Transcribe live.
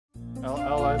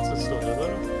Alliance is still here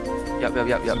though? Yep.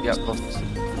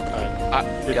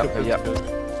 Alright. Yep.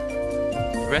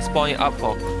 Respawn up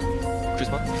for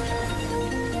Christmas.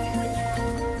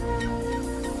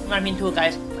 One pin 2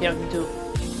 guys, clear pin 2.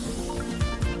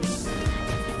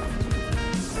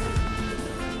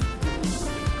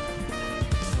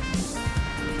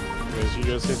 Guys, you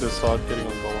guys need to start getting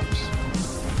on bombs.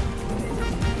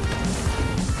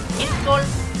 It's gold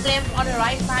flame on the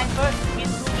right side first. Pin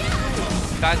 2.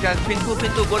 Guys, pin 2,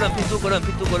 golem, guys, pin 2, golem.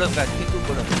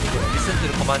 Listen to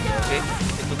the command, okay?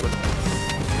 Pin 2, golem.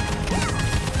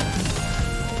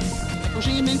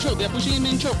 Pushing in main choke, they're pushing in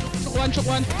main choke. Choke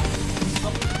one.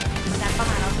 มันดันเข้า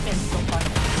มาแล้วจะเป็นตัวก่อน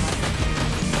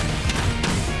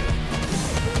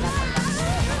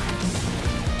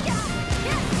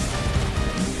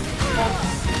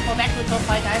โแบ็กคือตัวค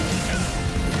อย guys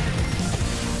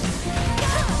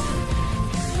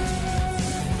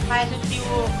ใครจะคิว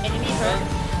enemy first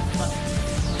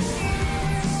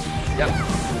Yep.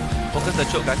 Focus the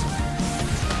choke, guys.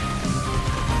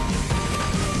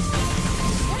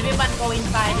 everyone go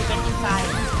inside, defend inside.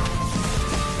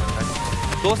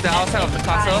 Those that are outside of the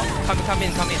castle, come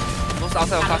in. Those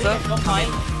outside of the castle, come in.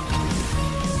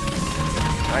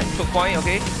 Alright, choke point,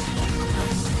 okay?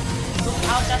 Look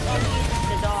out, just only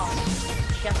the door.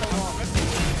 Just the wall.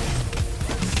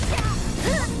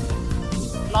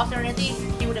 Lost already,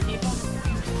 kill the people.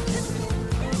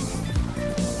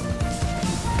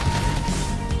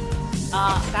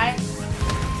 Guys,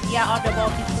 here on the wall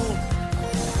people.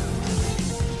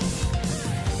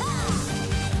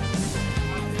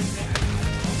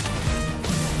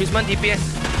 Prisman DPS.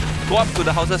 Go up to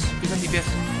the houses. Prisman DPS.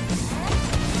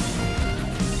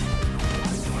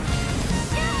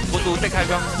 Go to take high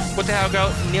ground. Go take high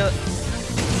ground near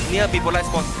people light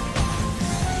spawn.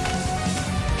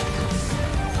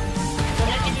 Don't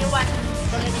let anyone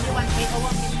take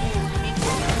over people.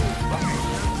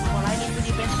 For I need to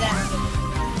defend them.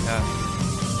 Yeah.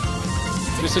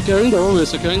 We're securing the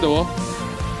wall.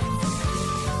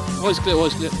 Wall is clear.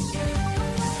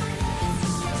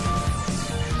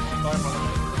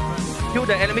 Kill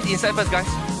the enemies inside first, guys.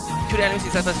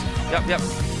 Yep.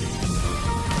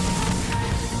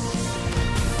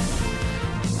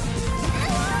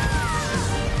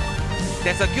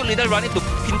 There's a guild leader running to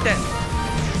pin 10.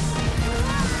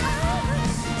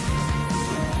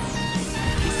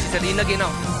 He's at the inner gate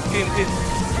now. Kill him.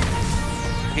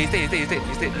 Okay, stay.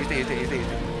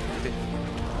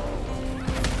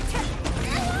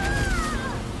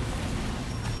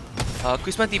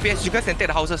 Christmas DPS, you guys can take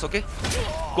the houses, okay?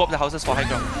 Go up the houses for high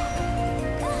ground.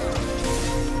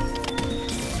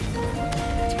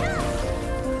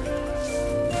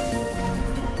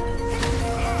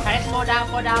 Guys,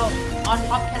 go down. On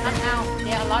top cannot now.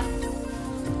 There are a lot.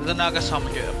 There's a Naga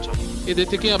summon gate up top. Yeah, they're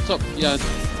taking up top. Yeah.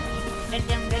 Let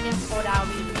them go down.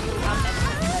 We do up and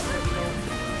below.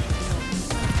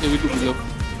 Yeah, we do below.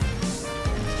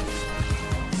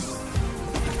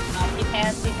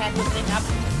 Prepare to bring up.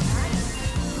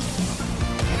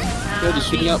 Yeah, they're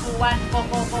shooting up. 3, 2, 1,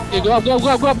 go.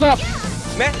 Yeah, go up.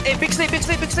 Man, hey, big sleep. Kill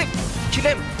him.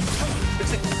 Big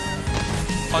sleep.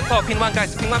 On top, pin 1,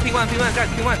 guys. Pin 1, guys.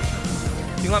 Pin 1.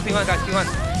 Kill them on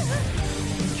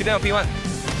P1.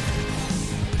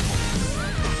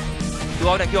 Kill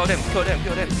all them. Go on,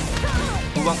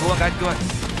 guys.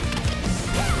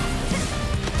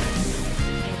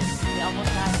 They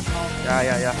almost died.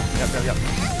 Yeah. Yeah.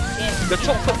 The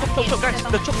choke, guys.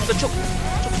 The choke.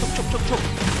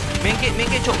 Main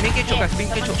gate choke, guys.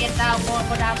 Get down,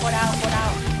 go down.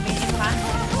 Main in front.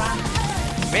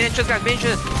 Main entrance, guys. Big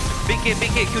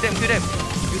gate. Kill them.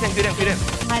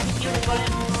 Time to kill the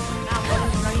golem. Now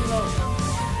golem running low.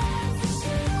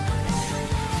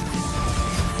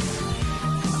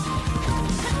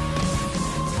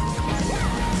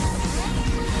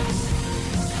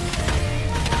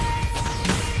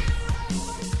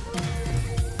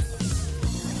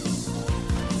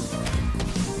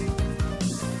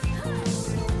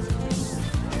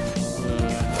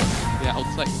 Yeah,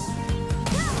 outside.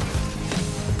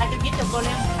 I can get the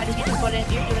golem. If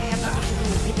you don't have nothing to do,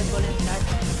 get the golem, guys.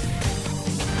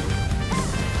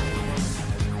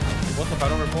 What's the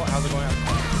battle report? How's it going on?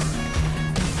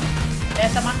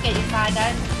 There's a market inside,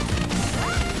 guys.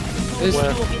 Pin 2.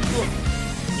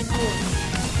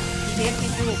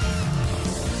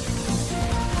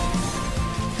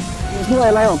 There's no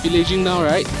ally on pillaging now,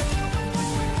 right?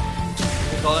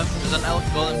 Golem, there's an elf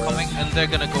golem coming and they're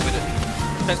gonna go with it.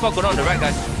 Transport go down on the right,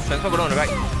 guys.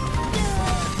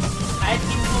 I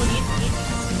think you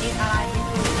need ally.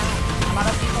 A lot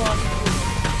of people on Pin 2.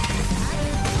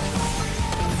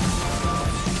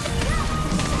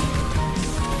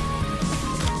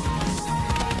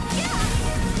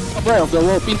 Top right of the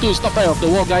wall. Pin 2 is top right of the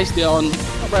wall, guys. They are on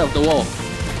top right of the wall.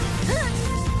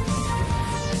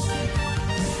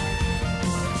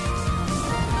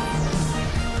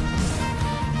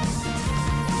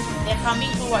 They're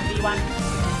coming toward B1.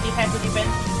 Prepare to defend.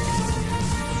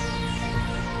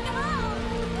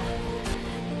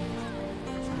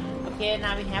 Okay,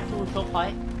 now we have to choke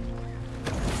point.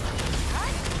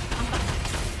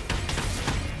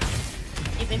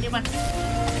 If anyone.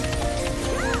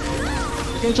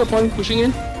 Again, choke point, pushing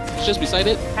in. It's just beside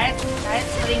it. Guys,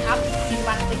 bring up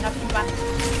P1, bring up P1.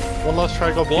 One last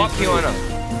triangle Go up B3. P1 now.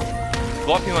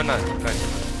 Go up P1 now, guys.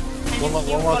 One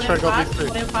last triangle B3.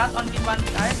 Go fast on P1,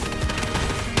 guys.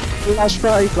 Last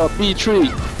try got B3.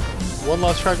 One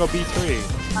last triangle B3.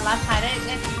 มาลัดท้ายได้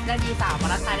B3 มา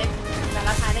ลัดท้ายได้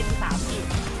B3 พี่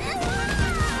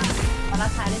มาลั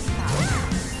ดท้ายได้ B3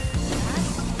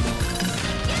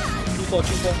 2-4,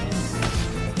 2-4.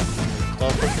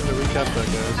 Stop pushing the recap there,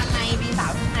 guys. ข้างใน B3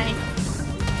 ข้างใน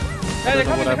Hey, they're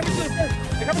coming to the front.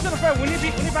 They're coming to the front. We need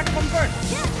back up from front.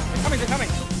 They're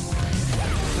coming.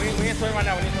 We need to swing right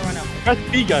now. Press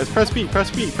B, guys. Press B.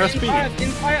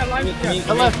 Entire alignment.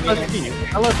 LF, press B.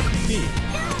 LF, B.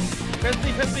 Press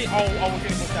B. Oh, we're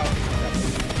getting pushed out.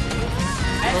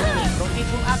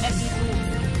 FP2 up FP2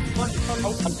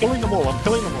 I'm killing them all.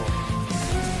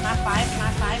 Mark 5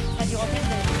 can you open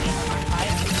the gate Mark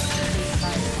 5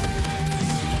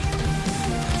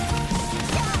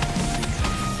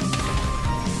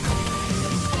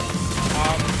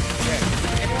 Yeah.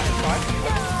 Anyone inside?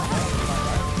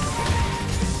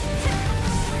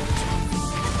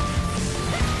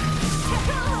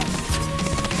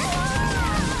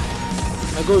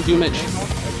 I go with you match.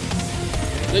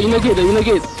 The inner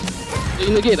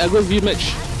gate. I go with you match.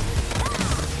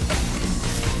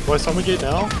 Boy, someone get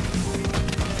now?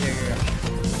 Yeah.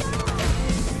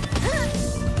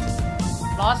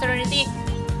 Lost Serenity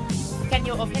can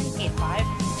you open gate 5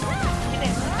 พี่เด็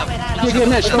กเข้าไปได้แล้ว Okay,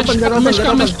 match.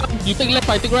 Come. You take left,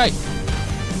 I take right.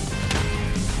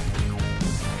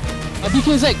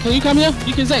 BKZ, can you come here?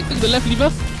 BKZ, take the left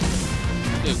lever.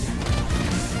 Okay.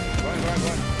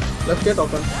 Left gate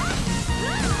open.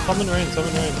 Summon rain. โ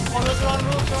อ้ลู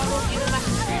กยืนมา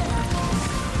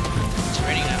It's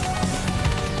raining now.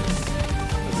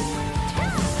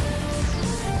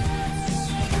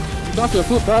 You got your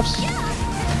foot, buffs.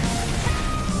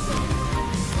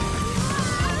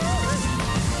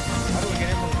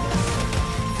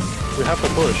 We have to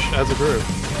push as a group.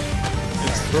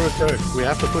 It's through a choke. We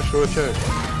have to push through a choke.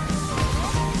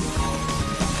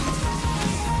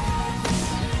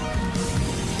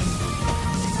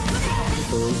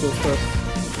 So we'll go first.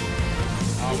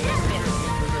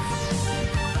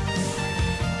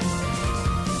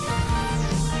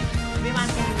 Everyone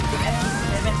can you do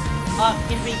FP7 oh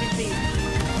pin 3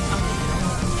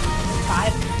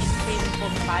 5 pin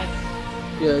 5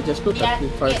 Yeah, just put that in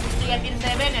 5. clear pin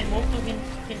 7 and move to pin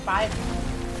 5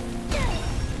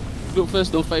 Group first,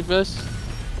 don't fight first.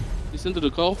 Listen to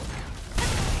the call.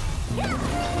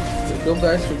 Go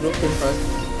guys, we broke in 5.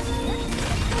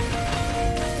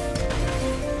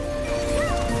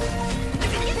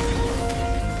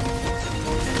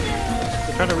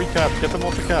 They're trying to recap. Get them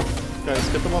off the cap. Guys,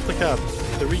 get them off the cap.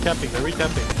 They're recapping.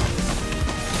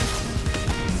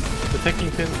 They're taking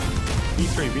pin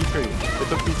B3. They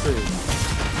took B3.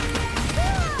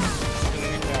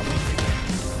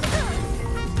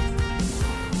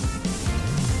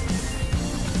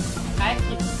 guys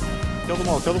Kill them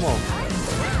all.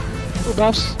 Two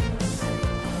buffs.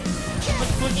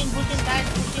 push in guys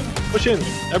Push in.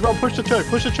 Everyone push the choke.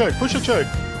 Push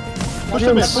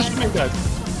them in, guys.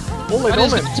 All in.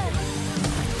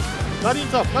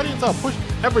 Guardians up. Push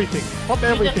everything. Pop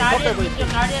everything.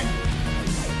 Guardian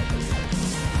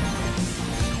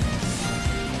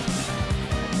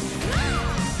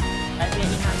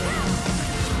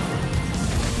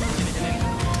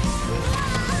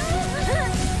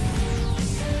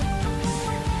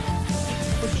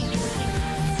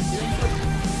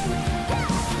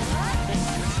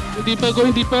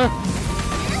Going deeper.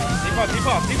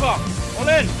 Deeper. All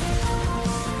in.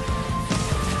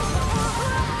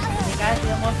 guys we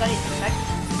almost got it back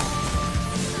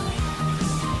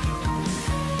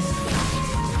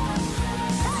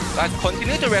Guys,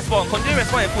 continue to respond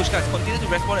and push, guys. Continue to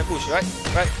respond and push, right?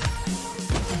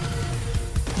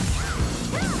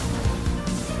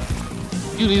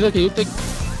 You leader, can you take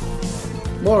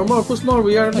More, push more,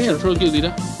 we are near. control, you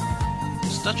leader?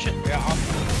 Just touch it. Yeah,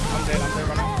 I'm dead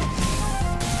right now.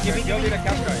 Give me the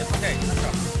capture. It's okay.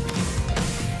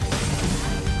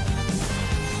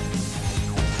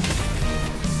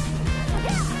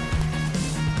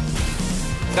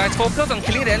 Guys, focus on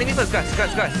killing the enemy first, guys.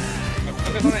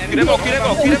 Kill them all, kill them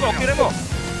all, kill them all, kill them all.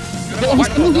 Oh,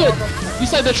 summon gate!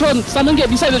 Beside the throne! Summon gate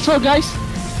beside the throne, guys!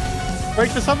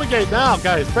 Break the summon gate now,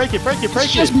 guys. Break it, break it, break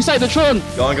Just it. beside the throne!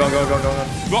 Go on. Rock,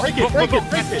 Break it, rock, break rock, it,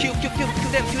 break it. Kill them, kill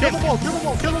Kill them. them all, kill them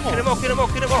all, kill them Kill them all. all, kill them all,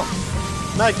 kill them all.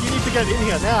 Mike, you need to get in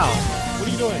here now. What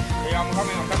are you doing? Yeah, I'm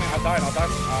coming. I died.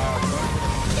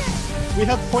 We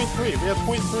have point 3. We have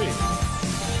point 3.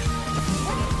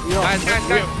 Guys, We're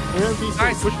in B3.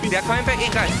 guys, Push they are coming back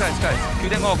in, guys. Kill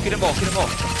them all, kill them all, kill them all.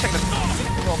 Check them.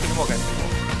 Kill them all, guys.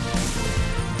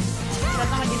 จะ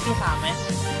ต้องมายืนที่3ไหม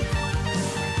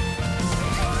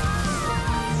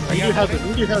Meteor has it,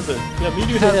 Meteor has it. Yeah,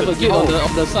 Meteor They has have a it. gate on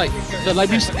the side. The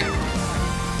library side.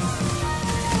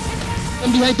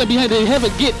 Turn behind, they have a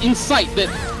gate inside that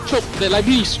choke the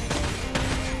libraries.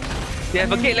 They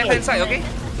have a gate left hand side, okay?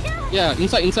 Yeah,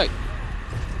 inside.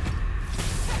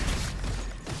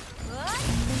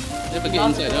 They have a gate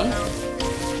inside, huh?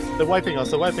 They're wiping us,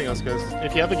 guys.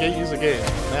 If you have a gate, use a gate.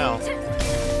 Now.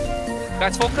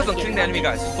 Guys, focus on killing the enemy,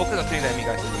 guys. Focus on killing the enemy,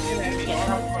 guys.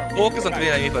 Focus on killing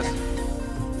the enemy first.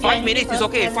 5 minutes is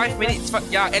okay. 5 minutes.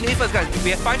 Yeah, enemy first, guys. We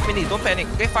have 5 minutes. Don't panic.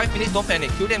 Okay, 5 minutes. Don't panic.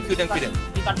 Kill them. มีก่อ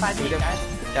นไฟมีกัน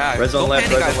Yeah. Red zone Don't left,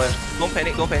 panic, red guys. zone left. Don't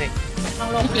panic. Don't panic. ต้อง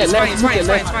ลง Look at It's left, fine. It's look fine. at It's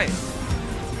fine. It's left. fine.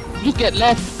 Look at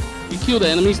left. We kill the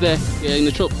enemies there. Yeah, in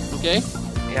the choke. Okay.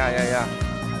 Yeah.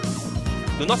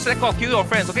 Do not slack off. Kill your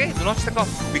friends. Okay. Do not slack off.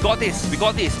 We got this.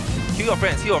 Kill your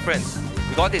friends. We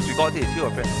got this. Kill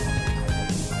your friends.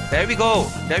 There we go.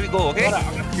 Okay.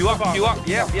 Queue up. Queue up.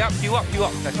 Yep. Queue up.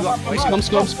 Guys, queue up.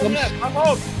 Comes. I'm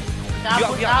out.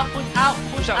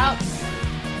 push out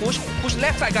Push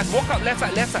left side, guys. Walk up left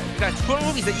side. Guys, throne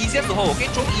room is the easiest to hold. Okay.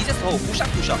 Throne room easiest to hold. Push up.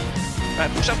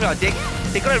 Alright, push up.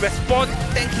 They're gonna respawn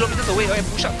 10 kilometers away. Okay.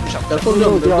 Push up. Careful, No,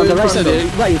 they're on the going right front side, though.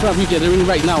 they're right in front of you, gathering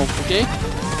right now. Okay.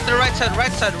 The right side.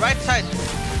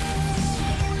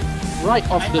 Right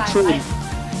of the throne.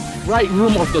 Right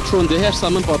room of the throne. They have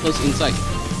summon portals inside.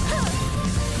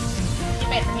 ที่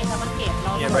เป็ดมีซัมมอนเกตเร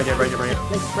า Yeah, right here.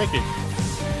 Break it.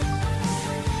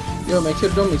 Yo, make sure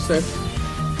dome is safe.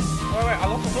 Wait, I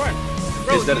lost the sword.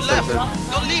 Bro, Is that you a left.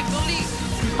 sunset? Don't leave.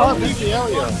 You can't leave the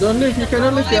area. Don't leave, you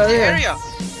cannot leave the Leave the area. area.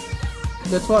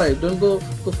 That's why, don't go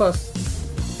fast.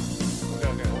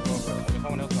 Okay.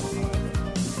 Someone else got it.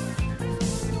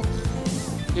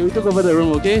 Okay, we took over the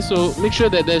room. Okay, so make sure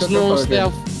that there's Took no over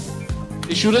again. stealth.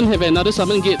 They shouldn't have another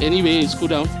summon gate anyway. It's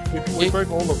cooldown. We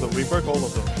broke all of them.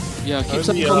 Yeah, keep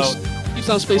some Only, comms. Keep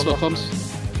some space for hold on. comms.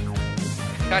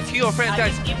 Guys, kill your friends,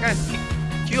 guys.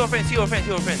 Kill your friends.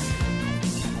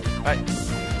 Alright.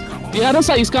 The other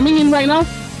side is coming in right now.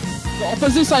 The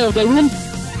opposite side of the room.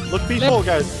 Look B4,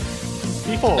 guys.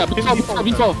 B4. Yeah, Pin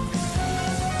before.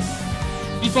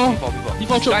 Before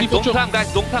choke, Guys, before don't choke. climb, guys.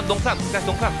 Don't climb. Guys,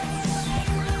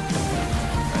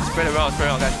 spread around,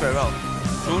 guys.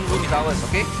 Room is ours,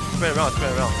 okay? Spread around.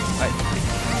 Right.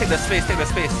 Take the space,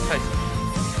 guys.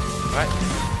 Alright.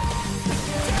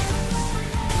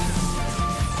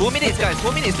 2 minutes, guys.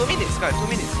 2 minutes.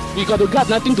 We got the gut,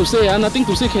 nothing to say. Nothing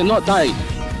to say cannot die.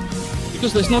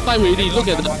 Because there's no time already. Look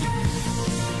at that.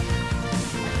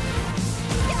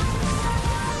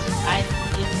 ไอ้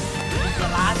ยิง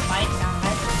ลาสไฟ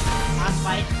ลาสไฟ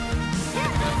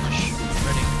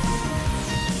Ready.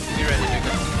 Be ready to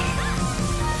go.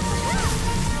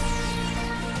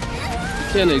 You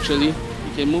can actually.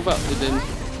 You can move up with them.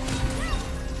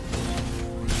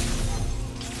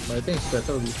 But I think it's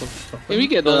better we focus. Can we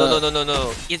get the... No.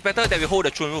 It's better that we hold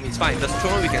the throne room. It's fine. The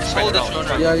throne room we can spread Hold the around. throne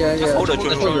room. Yeah. Just hold the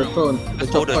Hold the throne room. Hold the throne. The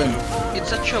Just top hold the point. throne room.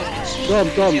 It's a choke. Dom.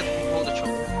 Hold the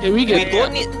choke. Can we We get...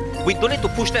 don't need to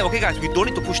push them, okay, guys? We don't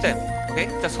need to push them. Okay?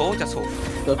 Just hold. The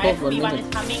ไอ้ top 1 B1 minute. is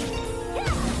coming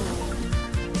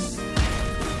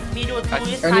มีดูทู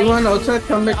อิส Anyone outside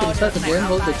come back inside again,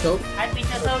 hold the choke. ไอ้ปีเ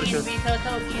ตอร์เทิลอินปีเตอร์เ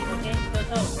ทิลอินโอเคเตอร์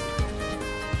เทิล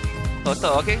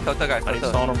Turtle, okay? Turtle, guys. I need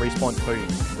Turtle. someone on respawn 3.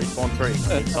 Respawn 3. I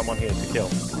need someone here to kill.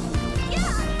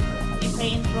 มีเพล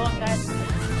งโรนกัน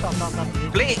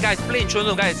Play it, guys. Play in throne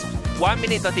room, guys. 1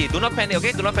 minute 30. Do not panic,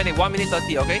 okay? Do not panic. 1 minute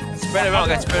 30, okay? Spread around,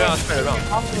 guys. Spread around.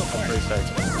 3 seconds.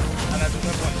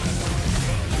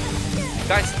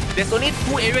 Guys, there's only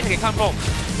 2 areas you can come from.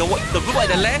 The room at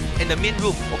the left and the main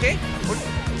room, okay? 20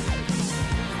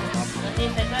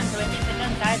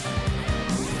 seconds guys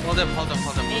Hold them.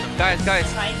 Guys,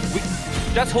 we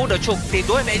just hold the choke. They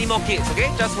don't have any more gates, okay?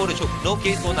 Just hold the choke. No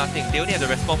gates, no nothing. They only have the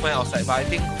respawn point outside. But I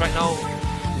think right now,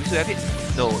 we still have it.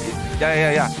 No,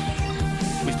 yeah.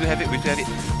 We still have it.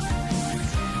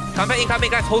 Come back in,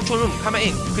 guys. Hold throne room. Come back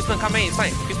in. Crispin, come back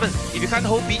inside. Crispin, if you can't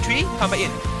hold B3, come back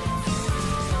in.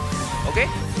 Okay?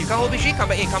 You can't hold B3, come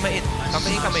back in.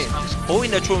 Hold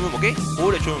in the throne room, okay?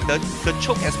 Hold the throne room. The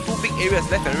choke has 2 big areas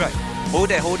left and right. Hold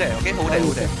there, okay?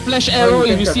 Hold there. Flash arrow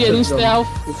if you see any Capture stealth.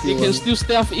 If You you can want. still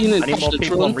stealth in and I need touch more the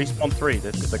people on throne. respawn 3 if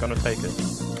they're gonna take it.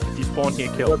 If you spawn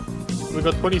here, kill. We've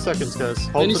got 20 seconds, guys.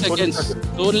 Hold 20 for 20 seconds.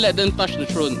 Don't let them touch the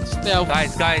throne. Stealth.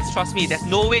 Guys, trust me. There's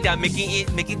no way they're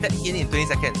making that in 20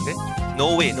 seconds. Okay?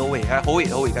 No way.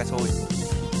 Hold it, guys. Hold it.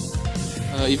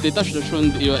 If they touch the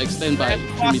throne, it will extend by 3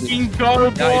 minutes. Fucking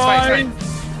go, boy! Yeah, it's fine.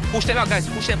 Push them out, guys.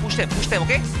 Push them.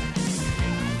 Okay?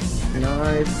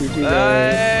 Nice, GG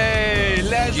guys. Hey,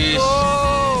 let's Jeez.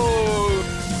 go!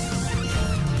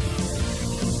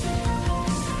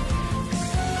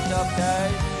 Good job,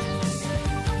 guys.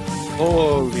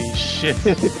 Holy shit.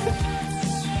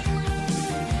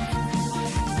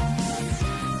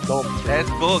 Let's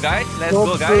go, guys. Let's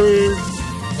go, guys.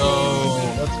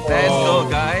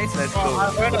 Let's Bro, I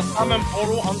go. heard a summon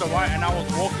portal on the right and I was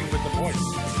walking with the boys.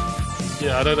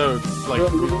 Yeah, I don't know. Like,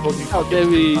 Bro, we're talking how dare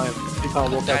we- time. You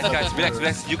can't walk out. Guys,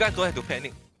 relax. You guys don't have to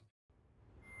panic.